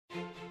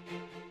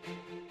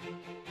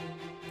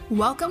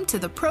Welcome to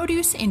the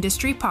Produce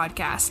Industry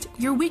Podcast,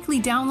 your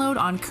weekly download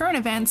on current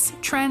events,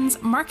 trends,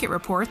 market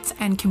reports,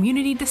 and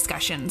community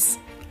discussions.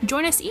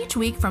 Join us each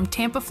week from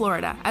Tampa,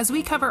 Florida, as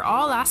we cover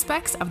all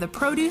aspects of the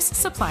produce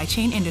supply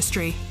chain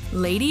industry.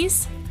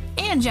 Ladies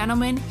and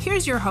gentlemen,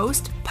 here's your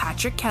host,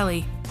 Patrick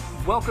Kelly.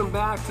 Welcome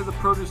back to the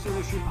Produce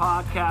Industry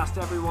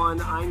Podcast,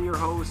 everyone. I'm your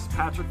host,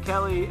 Patrick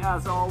Kelly.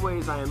 As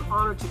always, I am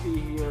honored to be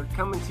here,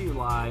 coming to you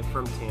live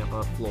from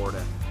Tampa,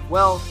 Florida.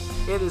 Well,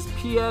 it is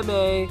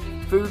PMA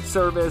Food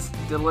Service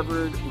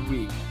Delivered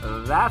Week.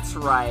 That's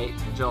right,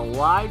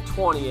 July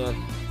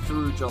 20th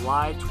through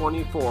July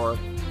 24th,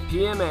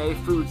 PMA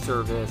Food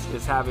Service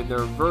is having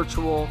their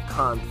virtual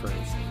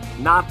conference.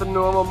 Not the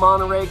normal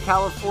Monterey,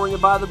 California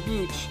by the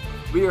beach.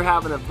 We are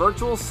having a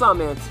virtual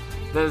summit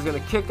that is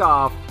going to kick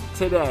off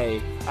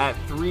today at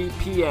 3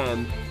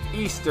 p.m.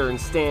 Eastern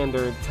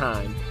Standard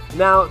Time.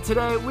 Now,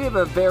 today we have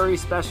a very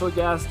special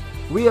guest.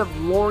 We have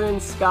Lauren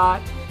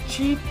Scott,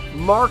 Chief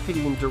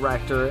Marketing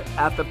Director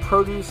at the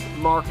Produce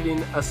Marketing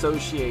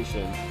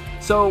Association.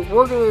 So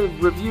we're going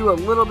to review a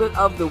little bit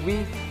of the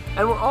week,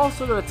 and we're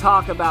also going to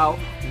talk about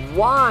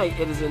why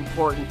it is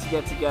important to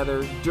get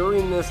together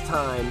during this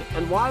time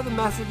and why the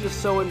message is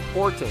so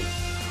important.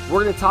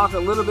 We're going to talk a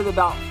little bit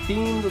about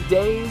themed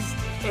days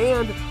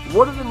and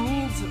what are the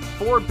needs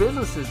for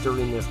businesses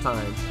during this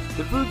time.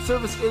 The food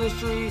service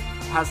industry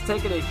has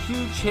taken a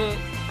huge hit,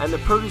 and the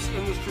produce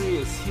industry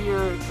is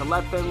here to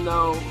let them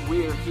know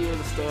we are here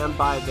to stand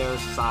by their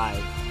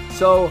side.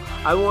 So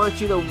I want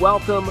you to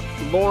welcome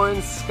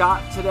Lauren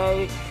Scott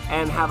today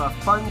and have a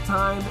fun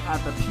time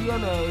at the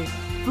PMA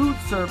Food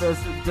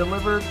Service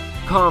Delivered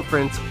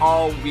Conference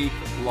all week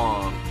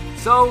long.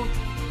 So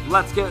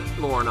let's get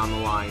Lauren on the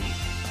line.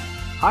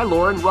 Hi,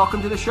 Lauren.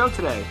 Welcome to the show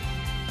today.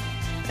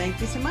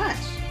 Thank you so much.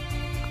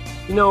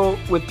 You know,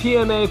 with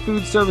PMA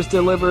Food Service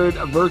Delivered,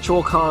 a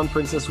virtual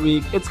conference this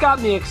week, it's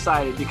got me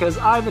excited because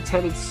I've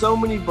attended so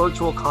many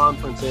virtual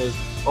conferences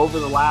over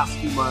the last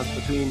few months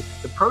between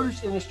the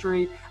produce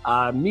industry,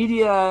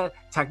 media,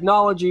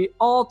 technology,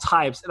 all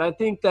types. And I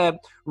think that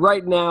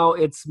right now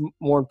it's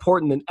more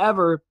important than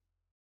ever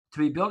to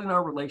be building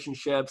our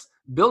relationships,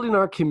 building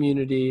our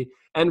community,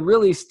 and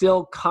really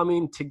still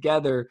coming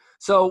together.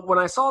 So when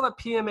I saw that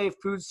PMA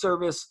Food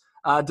Service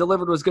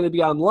Delivered was going to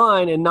be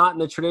online and not in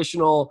the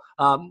traditional,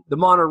 the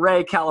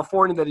Monterey,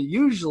 California that it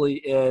usually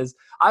is,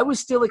 I was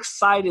still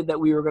excited that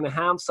we were going to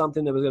have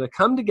something that was going to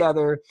come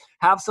together,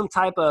 have some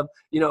type of,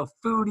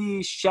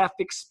 foodie chef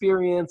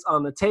experience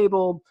on the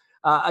table.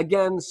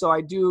 Again, so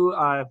I do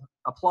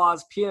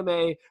applause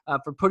PMA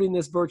for putting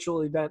this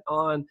virtual event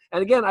on.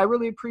 And again, I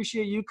really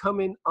appreciate you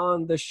coming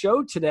on the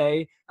show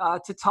today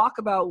to talk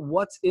about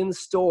what's in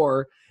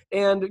store.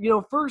 And,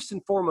 first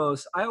and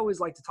foremost, I always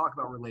like to talk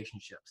about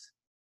relationships.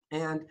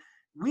 And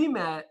we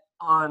met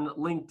on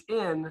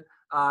LinkedIn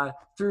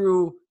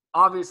through,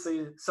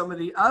 obviously, some of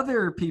the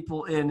other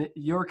people in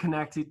your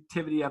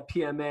connectivity of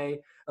PMA.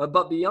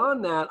 But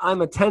beyond that, I'm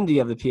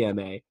attendee of the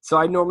PMA. So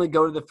I normally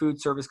go to the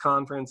food service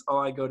conference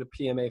or I go to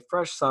PMA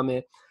Fresh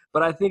Summit.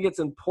 But I think it's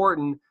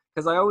important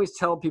because I always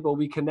tell people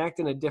we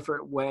connect in a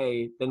different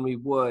way than we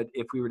would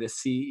if we were to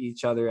see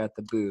each other at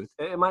the booth.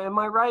 Am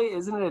I right?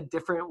 Isn't it a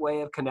different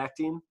way of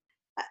connecting?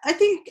 I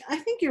think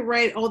you're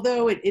right,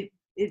 although it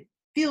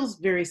feels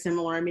very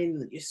similar. I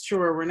mean,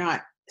 sure, we're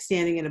not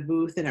standing in a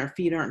booth and our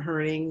feet aren't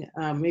hurting.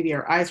 Maybe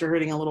our eyes are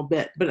hurting a little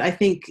bit, but I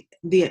think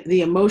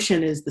the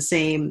emotion is the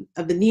same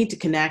of the need to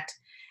connect.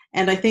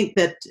 And I think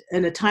that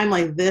in a time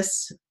like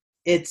this,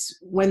 it's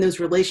when those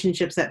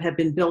relationships that have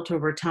been built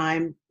over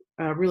time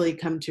really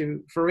come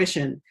to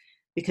fruition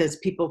because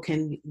people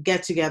can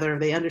get together.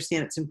 They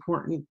understand it's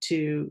important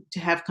to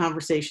have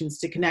conversations,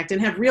 to connect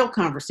and have real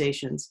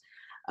conversations.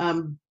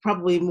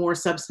 Probably more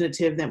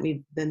substantive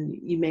than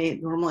you may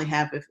normally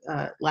have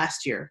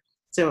last year.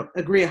 So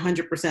agree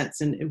 100%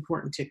 it's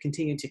important to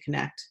continue to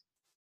connect.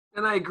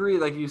 And I agree,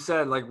 like you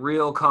said, like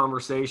real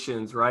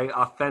conversations, right?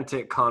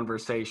 Authentic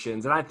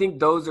conversations. And I think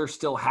those are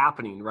still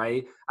happening,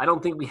 right? I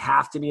don't think we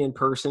have to be in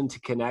person to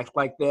connect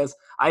like this.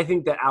 I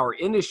think that our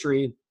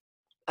industry,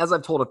 as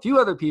I've told a few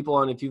other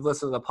people, and if you've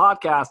listened to the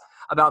podcast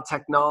about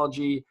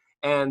technology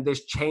and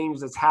this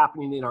change that's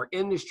happening in our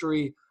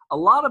industry, a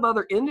lot of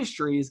other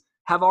industries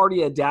have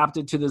already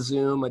adapted to the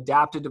Zoom,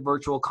 adapted to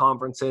virtual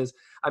conferences.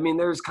 I mean,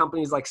 there's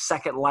companies like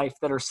Second Life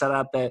that are set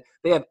up that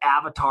they have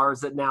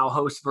avatars that now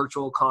host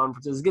virtual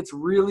conferences. It gets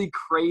really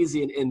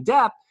crazy and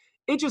in-depth.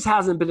 It just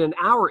hasn't been in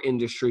our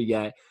industry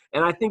yet.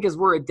 And I think as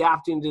we're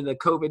adapting to the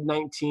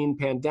COVID-19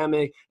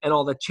 pandemic and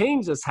all the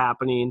change that's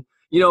happening,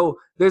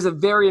 there's a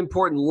very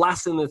important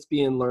lesson that's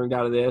being learned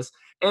out of this.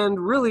 And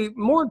really,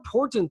 more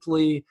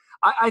importantly,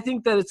 I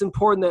think that it's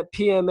important that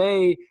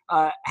PMA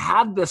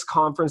had this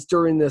conference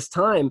during this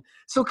time.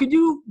 So could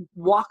you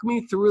walk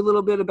me through a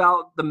little bit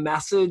about the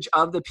message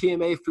of the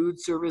PMA Food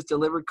Service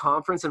Delivered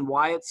Conference and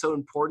why it's so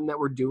important that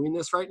we're doing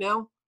this right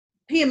now?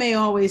 PMA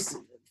always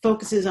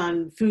focuses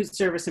on food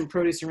service and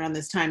produce around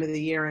this time of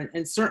the year.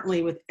 And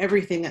certainly with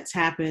everything that's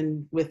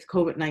happened with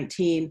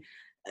COVID-19,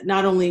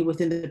 not only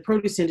within the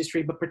produce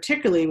industry, but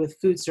particularly with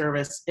food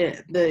service,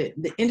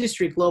 the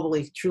industry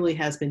globally truly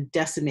has been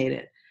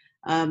decimated.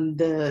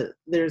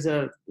 There's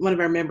one of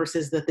our members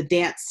says that the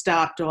dance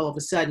stopped all of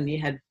a sudden. You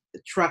had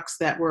the trucks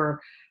that were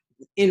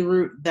en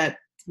route that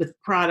with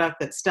product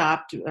that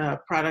stopped,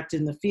 product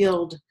in the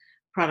field,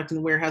 product in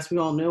the warehouse. We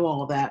all know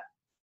all of that.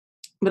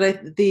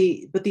 But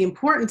the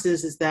importance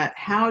is that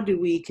how do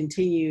we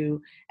continue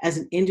as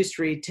an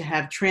industry to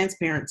have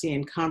transparency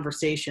and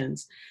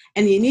conversations?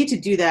 And you need to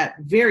do that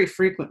very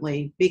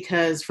frequently,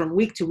 because from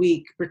week to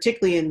week,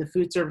 particularly in the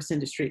food service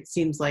industry, it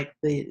seems like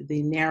the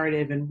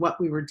narrative and what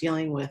we were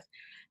dealing with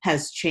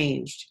has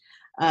changed.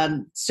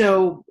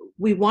 So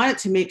we wanted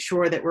to make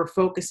sure that we're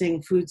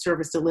focusing Food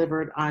Service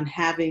Delivered on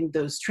having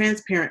those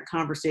transparent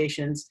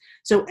conversations,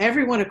 so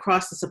everyone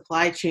across the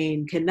supply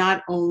chain can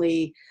not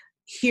only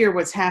hear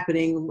what's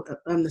happening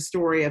on the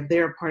story of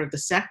their part of the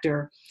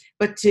sector,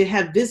 but to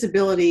have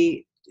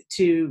visibility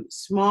to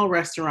small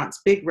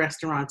restaurants, big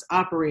restaurants,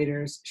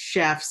 operators,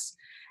 chefs,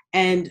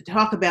 and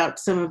talk about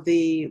some of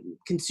the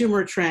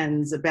consumer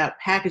trends about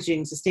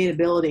packaging,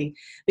 sustainability,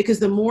 because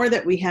the more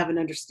that we have an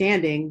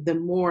understanding, the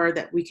more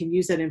that we can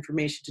use that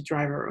information to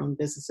drive our own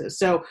businesses.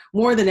 So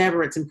more than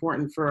ever, it's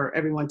important for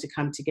everyone to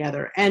come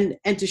together and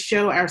to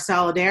show our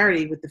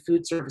solidarity with the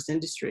food service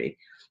industry.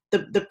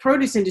 The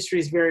produce industry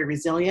is very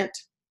resilient,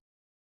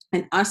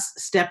 and us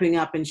stepping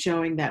up and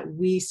showing that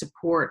we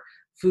support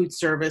food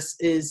service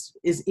is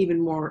even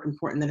more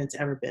important than it's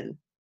ever been.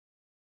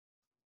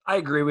 I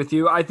agree with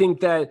you. I think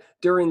that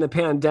during the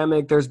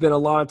pandemic, there's been a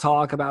lot of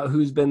talk about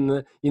who's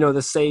been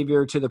the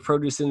savior to the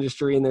produce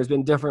industry, and there's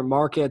been different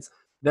markets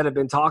that have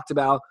been talked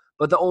about.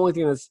 But the only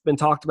thing that's been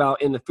talked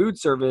about in the food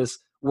service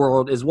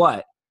world is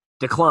what?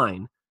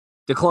 Decline.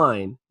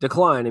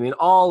 I mean,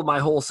 all of my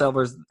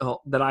wholesalers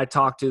that I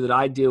talk to, that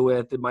I deal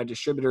with, and my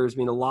distributors, I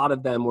mean, a lot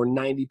of them were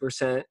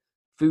 90%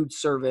 food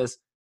service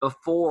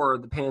before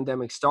the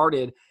pandemic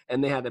started,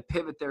 and they had to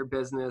pivot their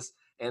business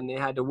and they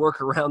had to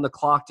work around the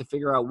clock to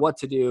figure out what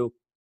to do.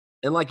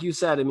 And like you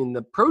said, I mean,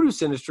 the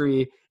produce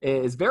industry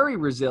is very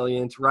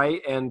resilient,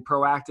 right? And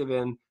proactive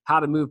in how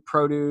to move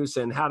produce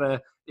and how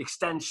to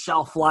extend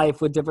shelf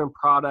life with different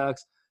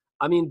products.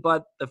 I mean,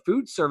 but the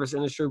food service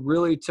industry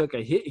really took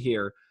a hit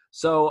here.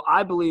 So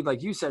I believe,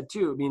 like you said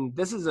too, I mean,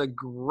 this is a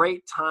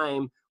great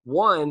time,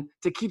 one,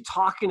 to keep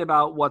talking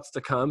about what's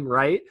to come,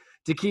 right?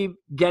 To keep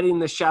getting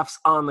the chefs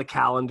on the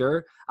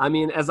calendar. I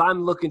mean, as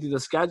I'm looking through the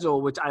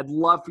schedule, which I'd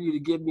love for you to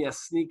give me a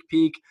sneak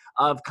peek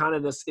of kind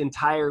of this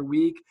entire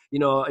week,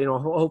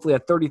 hopefully a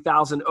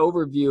 30,000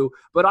 overview.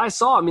 But I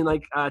saw, I mean,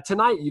 like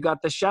tonight you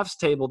got the chef's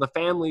table, the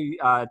family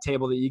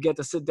table that you get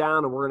to sit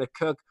down, and we're going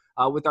to cook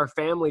with our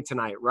family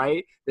tonight,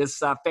 right? This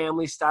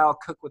family style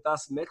cook with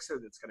us mixer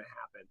that's going to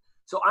happen.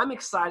 So I'm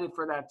excited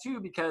for that too,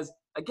 because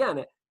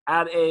again,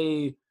 at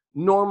a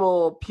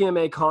normal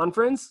PMA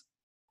conference,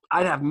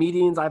 I'd have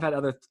meetings, I've had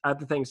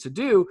other things to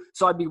do.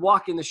 So I'd be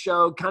walking the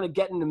show, kind of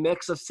getting the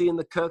mix of seeing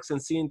the cooks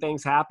and seeing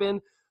things happen.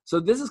 So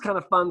this is kind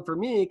of fun for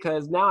me,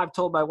 because now I've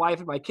told my wife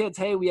and my kids,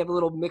 hey, we have a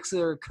little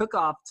mixer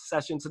cook-off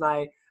session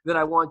tonight that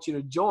I want you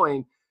to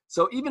join.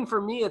 So even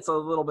for me, it's a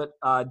little bit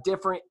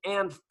different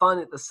and fun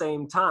at the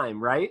same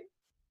time, right?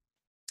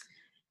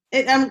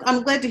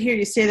 I'm glad to hear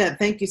you say that.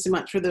 Thank you so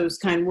much for those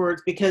kind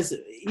words, because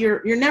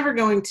you're never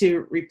going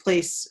to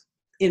replace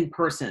in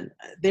person.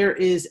 There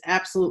is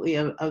absolutely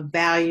a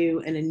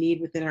value and a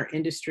need within our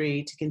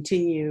industry to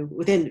continue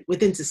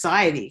within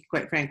society,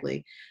 quite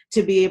frankly,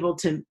 to be able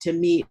to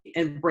meet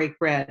and break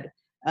bread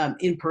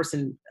in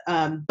person.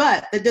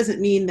 But that doesn't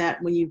mean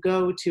that when you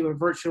go to a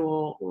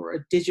virtual or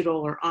a digital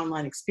or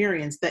online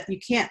experience that you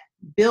can't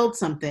build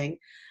something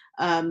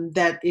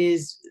that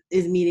is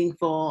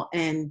meaningful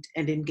and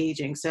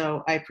engaging.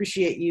 So I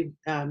appreciate you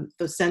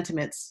those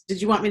sentiments.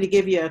 Did you want me to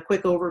give you a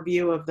quick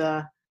overview of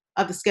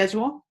the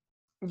schedule?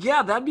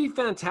 Yeah, that'd be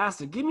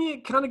fantastic. Give me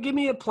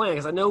a plan,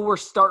 because I know we're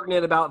starting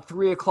at about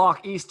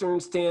 3:00 Eastern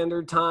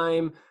Standard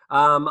Time.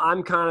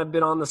 I'm kind of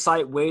been on the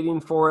site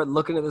waiting for it,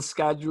 looking at the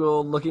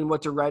schedule, looking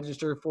what to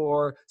register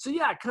for. So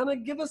yeah, kind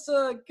of give us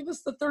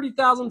the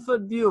 30,000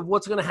 foot view of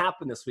what's going to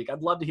happen this week.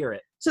 I'd love to hear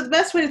it. So the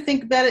best way to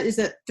think about it is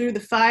that through the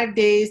 5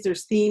 days,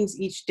 there's themes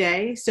each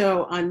day.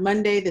 So on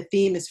Monday, the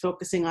theme is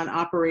focusing on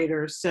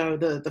operators. So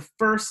the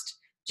first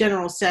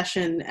general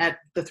session at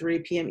the 3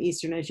 p.m.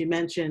 Eastern, as you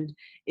mentioned,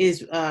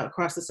 is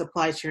across the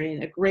supply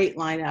chain, a great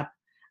lineup.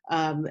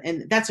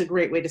 And that's a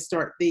great way to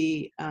start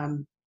the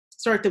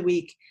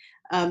week.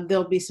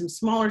 There'll be some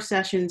smaller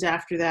sessions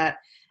after that.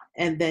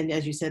 And then,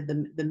 as you said,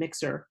 the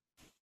mixer.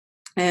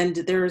 And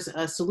there's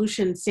a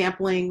solution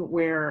sampling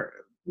where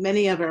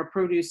many of our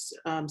produce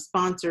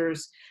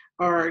sponsors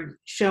are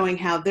showing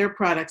how their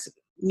products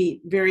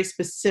meet very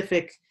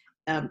specific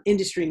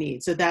industry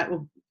needs. So that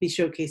will be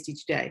showcased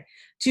each day.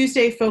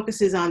 Tuesday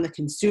focuses on the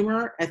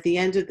consumer. At the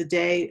end of the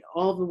day,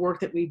 all of the work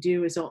that we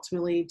do is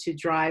ultimately to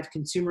drive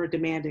consumer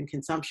demand and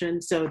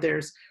consumption. So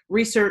there's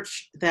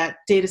research that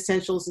Data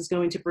Essentials is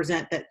going to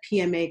present that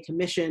PMA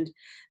commissioned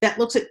that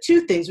looks at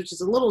two things, which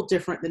is a little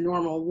different than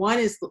normal. One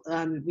is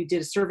we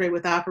did a survey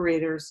with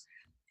operators,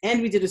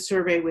 and we did a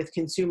survey with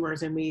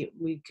consumers, and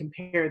we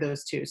compare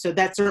those two. So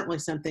that's certainly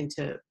something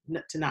to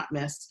not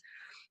miss.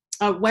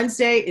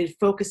 Wednesday, it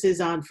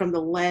focuses on from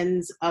the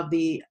lens of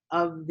the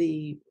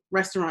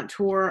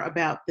restaurateur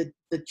about the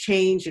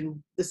change,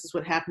 and this is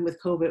what happened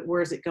with COVID.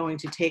 Where is it going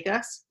to take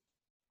us?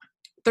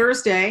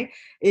 Thursday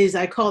is,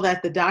 I call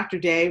that the doctor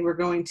day. We're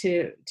going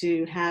to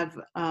have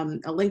a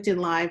LinkedIn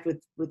Live with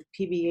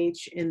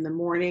PBH in the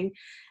morning.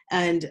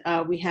 And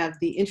we have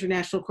the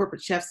International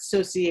Corporate Chefs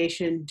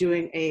Association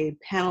doing a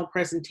panel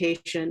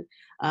presentation.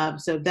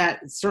 So that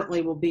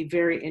certainly will be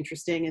very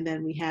interesting. And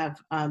then we have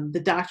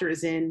the doctor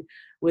is in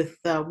with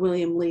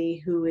William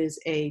Lee, who is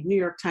a New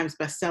York Times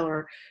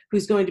bestseller,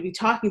 who's going to be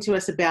talking to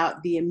us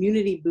about the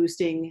immunity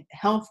boosting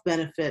health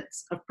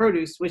benefits of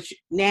produce, which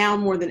now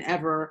more than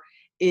ever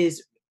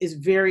is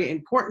very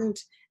important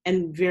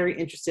and very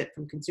interested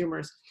from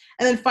consumers.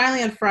 And then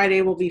finally on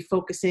Friday, we'll be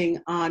focusing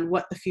on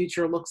what the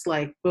future looks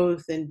like,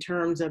 both in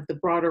terms of the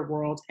broader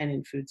world and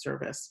in food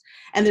service.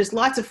 And there's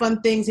lots of fun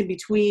things in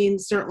between.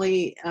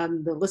 Certainly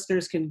the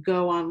listeners can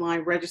go online,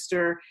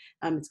 register.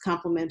 It's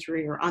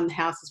complimentary, or on the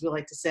house, as we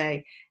like to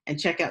say, and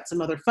check out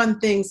some other fun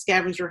things,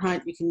 scavenger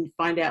hunt. You can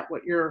find out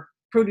what your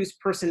produce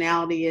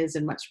personality is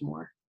and much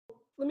more.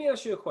 Let me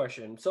ask you a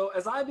question. So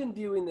as I've been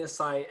viewing this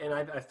site, and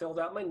I filled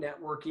out my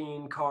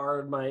networking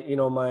card, my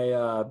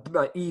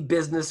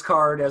e-business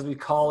card, as we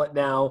call it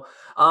now.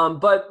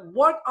 But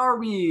what are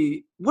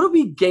we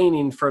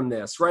gaining from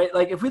this, right?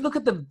 Like if we look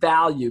at the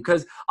value,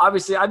 because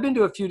obviously I've been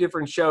to a few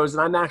different shows,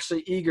 and I'm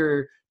actually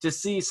eager to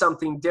see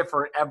something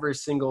different every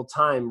single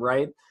time,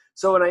 right?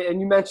 So and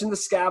you mentioned the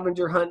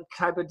scavenger hunt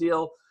type of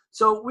deal.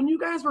 So when you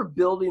guys were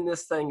building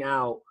this thing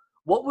out,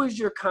 what was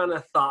your kind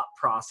of thought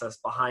process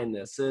behind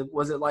this?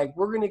 Was it like,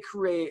 we're going to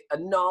create a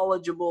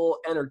knowledgeable,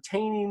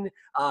 entertaining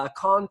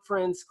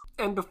conference?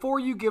 And before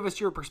you give us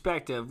your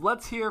perspective,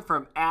 let's hear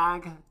from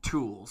Ag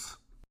Tools.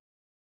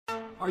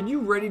 Are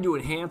you ready to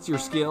enhance your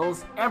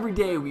skills? Every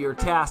day we are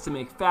tasked to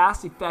make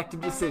fast,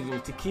 effective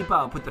decisions to keep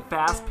up with the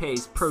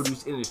fast-paced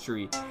produce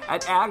industry.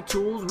 At Ag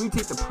Tools, we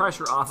take the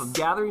pressure off of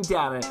gathering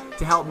data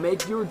to help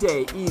make your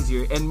day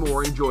easier and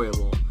more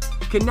enjoyable.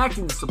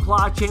 Connecting the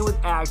supply chain with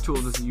Ag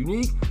Tools is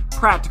unique,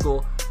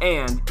 practical,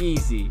 and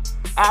easy.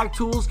 Ag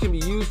Tools can be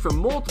used from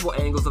multiple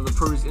angles of the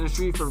produce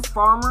industry, from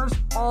farmers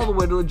all the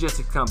way to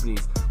logistics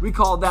companies. We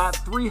call that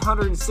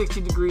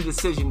 360-degree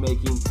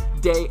decision-making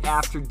day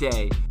after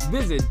day.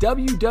 Visit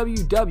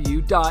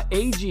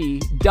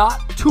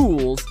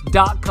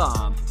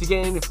www.ag.tools.com to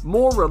gain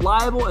more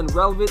reliable and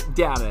relevant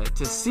data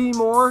to see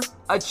more,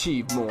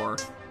 achieve more.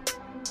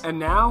 And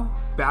now,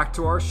 back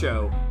to our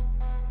show.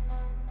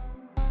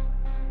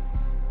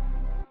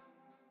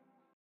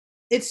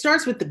 It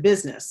starts with the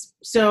business.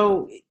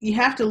 So you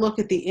have to look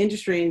at the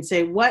industry and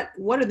say, what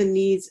are the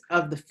needs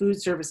of the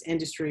food service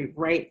industry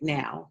right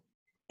now?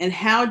 And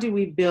how do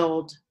we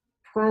build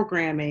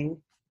programming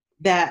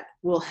that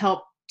will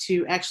help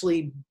to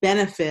actually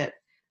benefit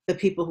the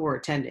people who are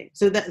attending?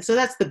 So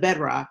that's the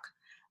bedrock.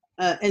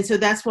 And so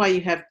that's why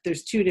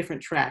there's two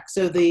different tracks.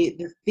 So the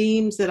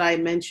themes that I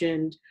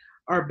mentioned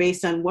are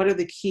based on what are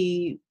the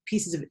key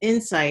pieces of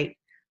insight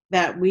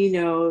that we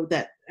know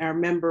that our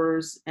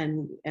members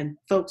and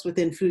folks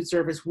within food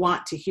service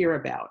want to hear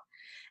about.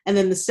 And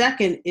then the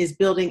second is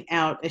building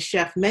out a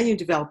chef menu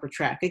developer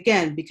track,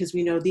 again, because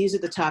we know these are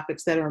the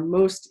topics that are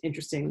most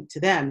interesting to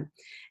them.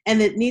 And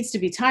it needs to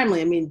be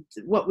timely. I mean,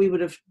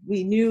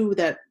 we knew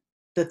that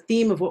the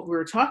theme of what we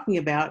were talking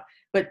about,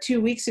 but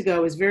 2 weeks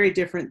ago is very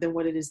different than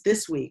what it is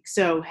this week.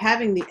 So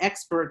having the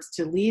experts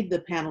to lead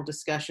the panel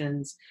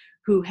discussions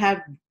who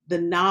have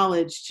the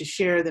knowledge to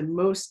share the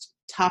most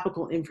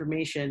topical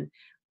information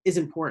is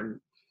important.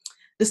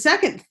 The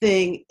second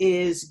thing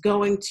is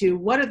going to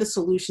what are the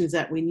solutions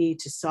that we need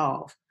to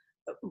solve.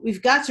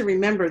 We've got to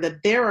remember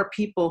that there are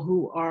people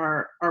who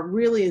are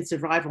really in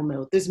survival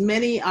mode. There's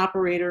many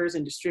operators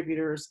and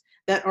distributors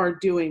that are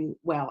doing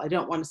well. I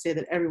don't want to say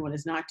that everyone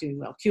is not doing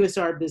well.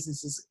 QSR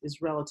business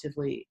is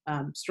relatively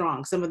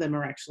strong. Some of them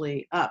are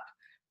actually up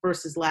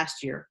versus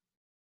last year.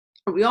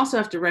 But we also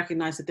have to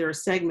recognize that there are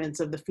segments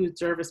of the food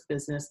service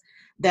business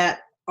that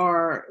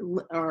are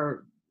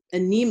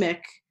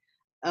anemic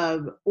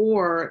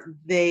or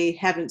they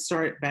haven't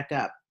started back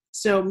up.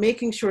 So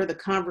making sure the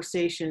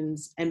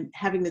conversations and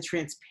having the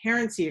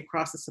transparency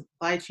across the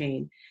supply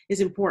chain is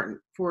important.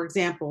 For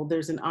example,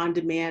 there's an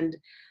on-demand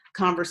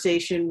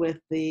conversation with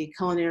the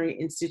Culinary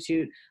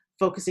Institute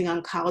focusing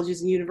on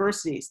colleges and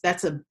universities.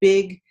 That's a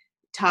big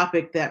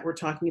topic that we're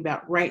talking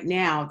about right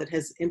now that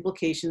has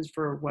implications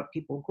for what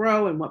people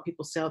grow and what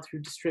people sell through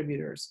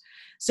distributors.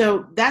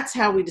 So that's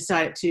how we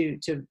decided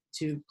to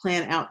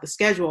plan out the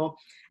schedule.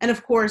 And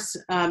of course,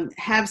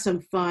 have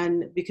some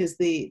fun because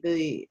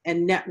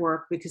and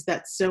network, because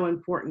that's so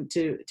important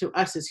to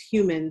us as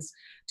humans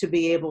to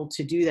be able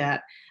to do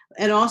that.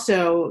 And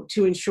also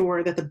to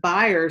ensure that the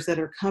buyers that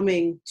are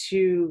coming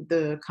to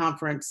the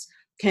conference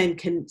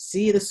can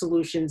see the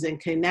solutions and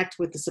connect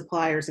with the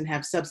suppliers and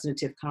have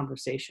substantive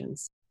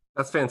conversations.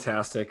 That's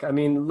fantastic. I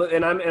mean,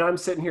 and I'm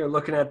sitting here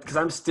looking at, because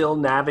I'm still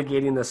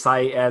navigating the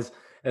site as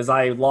as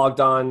I logged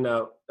on,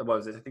 what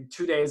was it? I think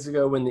 2 days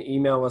ago when the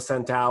email was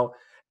sent out.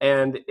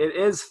 And it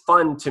is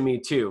fun to me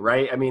too,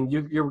 right? I mean,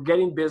 you're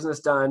getting business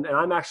done, and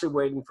I'm actually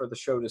waiting for the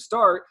show to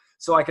start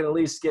so I can at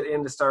least get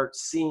in to start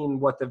seeing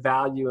what the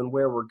value and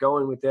where we're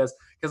going with this.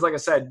 Because like I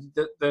said,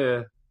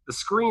 the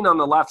screen on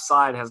the left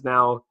side has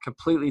now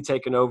completely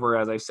taken over,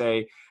 as I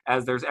say,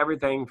 as there's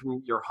everything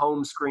from your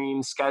home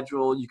screen,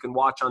 schedule, you can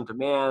watch on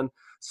demand,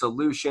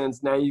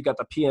 solutions. Now you've got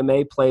the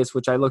PMA place,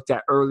 which I looked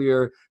at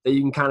earlier, that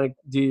you can kind of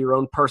do your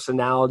own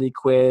personality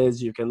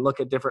quiz. You can look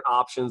at different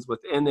options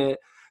within it.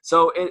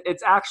 So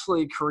it's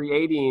actually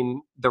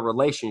creating the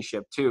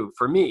relationship too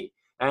for me.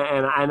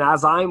 And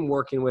as I'm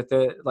working with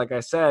it, like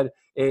I said,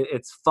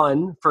 it's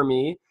fun for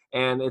me,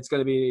 and it's going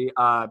to be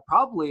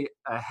probably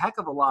a heck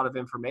of a lot of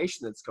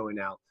information that's going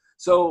out.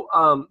 So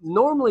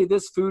normally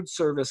this food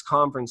service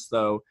conference,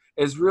 though,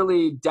 is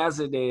really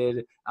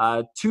designated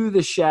to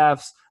the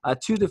chefs,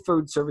 to the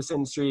food service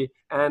industry.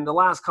 And the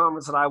last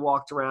conference that I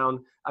walked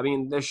around, I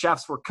mean, the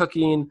chefs were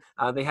cooking.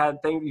 They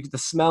had things, you could the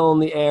smell in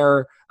the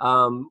air.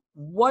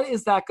 What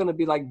is that going to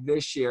be like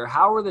this year?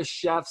 How are the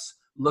chefs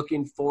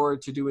looking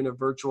forward to doing a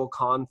virtual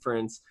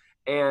conference?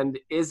 And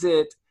is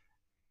it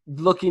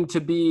looking to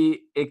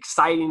be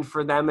exciting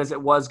for them as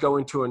it was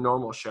going to a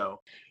normal show?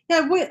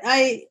 Yeah,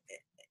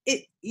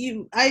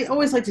 I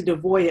always like to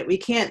avoid it. We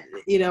can't,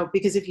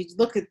 because if you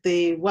look at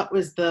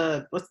what's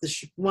the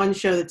one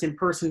show that's in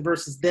person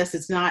versus this,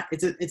 it's not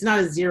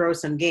a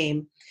zero-sum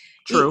game.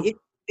 True.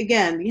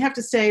 Again, you have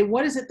to say,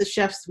 what is it the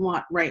chefs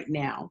want right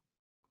now?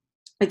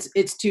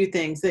 It's two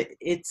things. That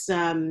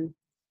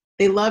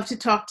they love to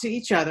talk to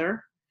each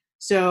other.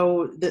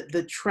 So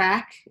the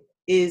track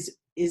is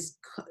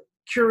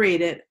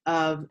curated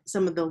of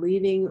some of the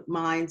leading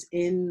minds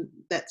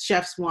that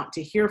chefs want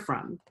to hear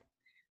from.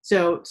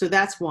 So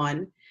that's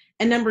one.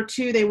 And number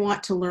two, they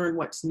want to learn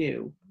what's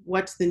new.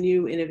 What's the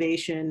new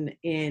innovation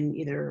in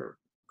either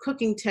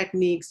cooking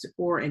techniques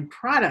or in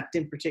product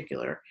in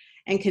particular,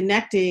 and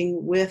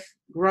connecting with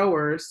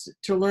growers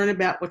to learn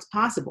about what's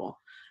possible.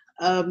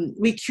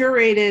 We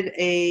curated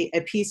a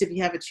piece, if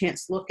you have a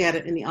chance to look at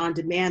it in the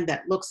on-demand,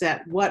 that looks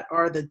at what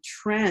are the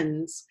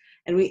trends,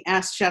 and we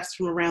asked chefs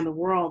from around the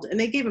world, and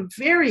they gave a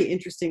very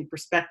interesting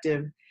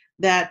perspective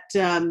that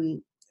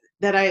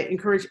I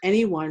encourage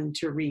anyone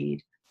to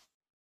read.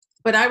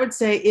 But I would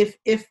say if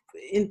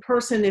in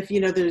person, if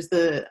there's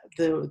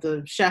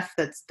the chef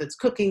that's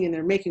cooking and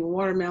they're making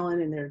watermelon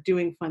and they're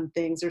doing fun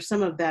things, or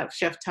some of that,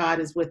 Chef Todd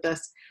is with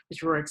us,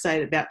 which we're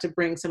excited about, to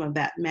bring some of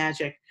that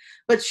magic.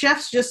 But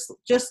chefs,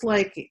 just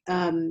like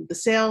the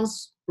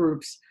sales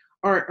groups,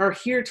 are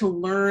here to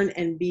learn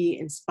and be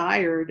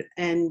inspired,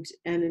 and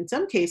in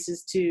some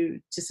cases to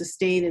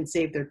sustain and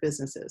save their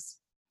businesses.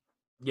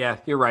 Yeah,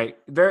 you're right.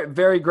 Very,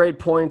 very great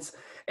points.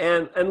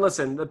 And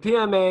listen, the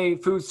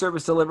PMA Food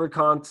Service Delivered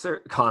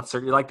concert,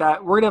 you like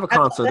that? We're going to have a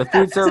concert. The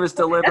Food Service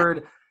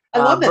Delivered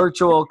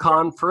virtual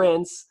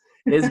conference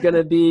is going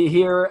to be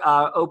here,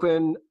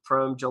 open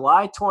from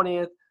July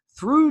 20th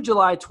through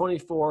July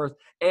 24th.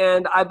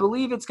 And I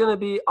believe it's going to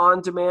be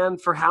on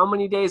demand for how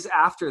many days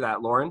after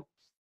that, Lauren?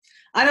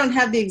 I don't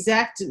have the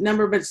exact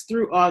number, but it's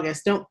through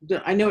August.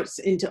 I know it's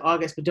into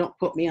August, but don't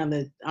quote me on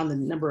the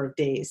number of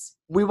days.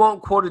 We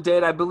won't quote a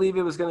date. I believe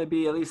it was going to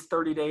be at least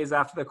 30 days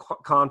after the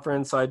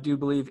conference. So I do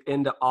believe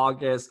into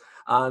August.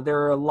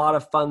 There are a lot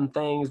of fun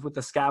things with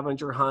the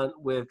scavenger hunt,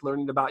 with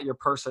learning about your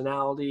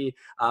personality,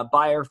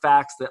 buyer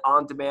facts, the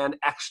on-demand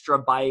extra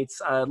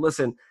bites.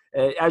 Listen,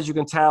 as you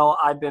can tell,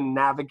 I've been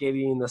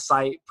navigating the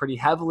site pretty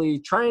heavily,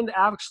 trying to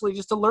actually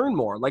just to learn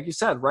more. Like you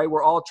said, right?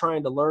 We're all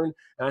trying to learn.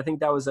 And I think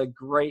that was a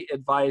great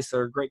advice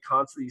or a great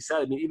concept you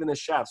said. I mean, even the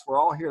chefs, we're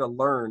all here to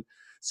learn.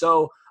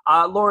 So,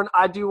 Lauren,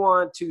 I do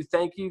want to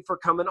thank you for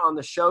coming on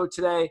the show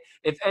today.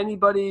 If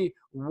anybody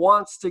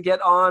wants to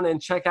get on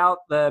and check out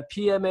the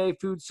PMA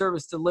Food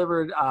Service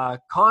Delivered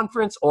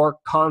conference or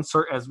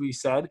concert, as we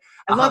said,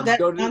 I love that.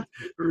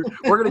 We're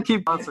going to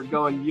keep concert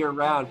going year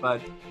round,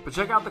 but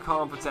check out the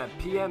conference at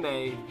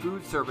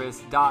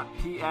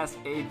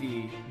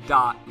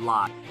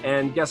pmafoodservice.psav.live.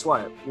 And guess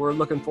what? We're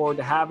looking forward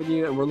to having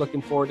you, and we're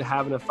looking forward to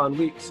having a fun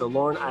week. So,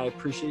 Lauren, I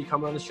appreciate you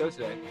coming on the show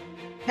today.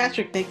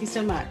 Patrick, thank you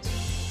so much.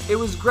 It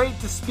was great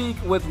to speak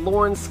with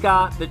Lauren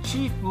Scott, the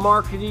Chief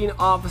Marketing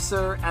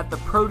Officer at the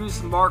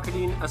Produce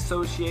Marketing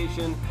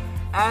Association.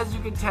 As you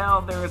can tell,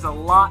 there is a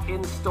lot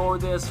in store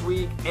this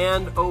week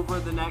and over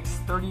the next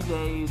 30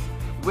 days,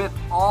 with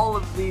all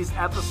of these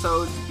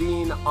episodes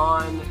being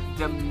on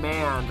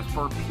demand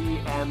for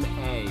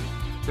PMA.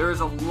 There is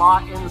a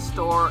lot in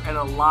store and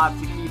a lot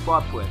to keep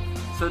up with.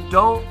 So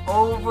don't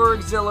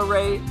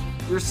over-exhilarate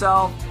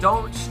yourself.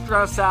 Don't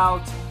stress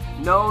out.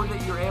 Know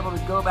that you're able to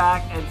go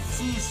back and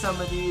see some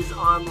of these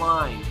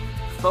online.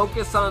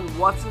 Focus on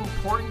what's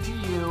important to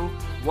you,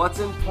 what's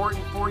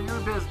important for your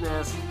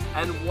business,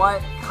 and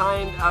what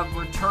kind of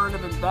return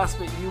of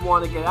investment you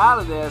want to get out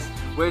of this,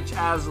 which,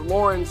 as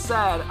Lauren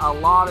said, a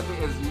lot of it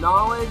is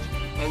knowledge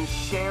and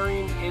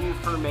sharing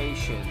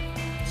information.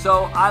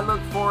 So I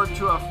look forward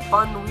to a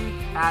fun week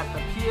at the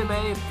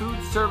PMA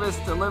Food Service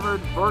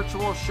Delivered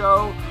virtual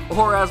show,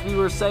 or as we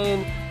were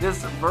saying,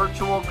 this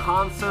virtual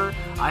concert.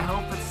 I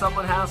hope that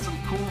someone has some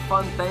cool,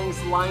 fun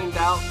things lined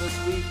out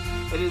this week.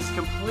 It is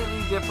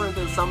completely different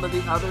than some of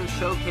the other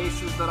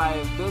showcases that I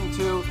have been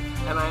to,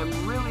 and I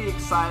am really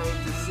excited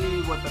to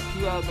see what the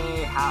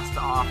PMA has to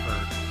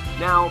offer.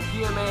 Now,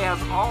 PMA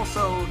has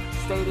also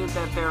stated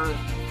that their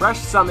Fresh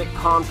Summit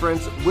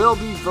Conference will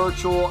be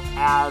virtual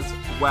as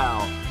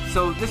well.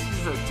 So this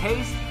is a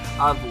taste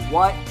of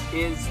what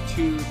is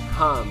to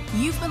come.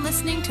 You've been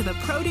listening to the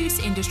Produce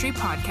Industry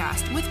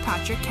Podcast with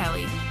Patrick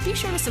Kelly. Be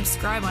sure to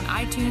subscribe on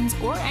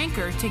iTunes or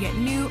Anchor to get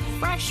new,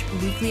 fresh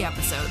weekly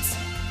episodes.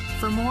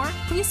 For more,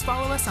 please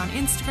follow us on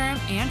Instagram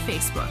and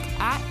Facebook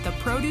at the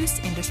Produce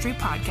Industry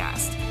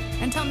Podcast.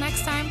 Until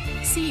next time,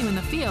 see you in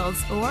the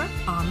fields or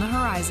on the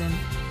horizon.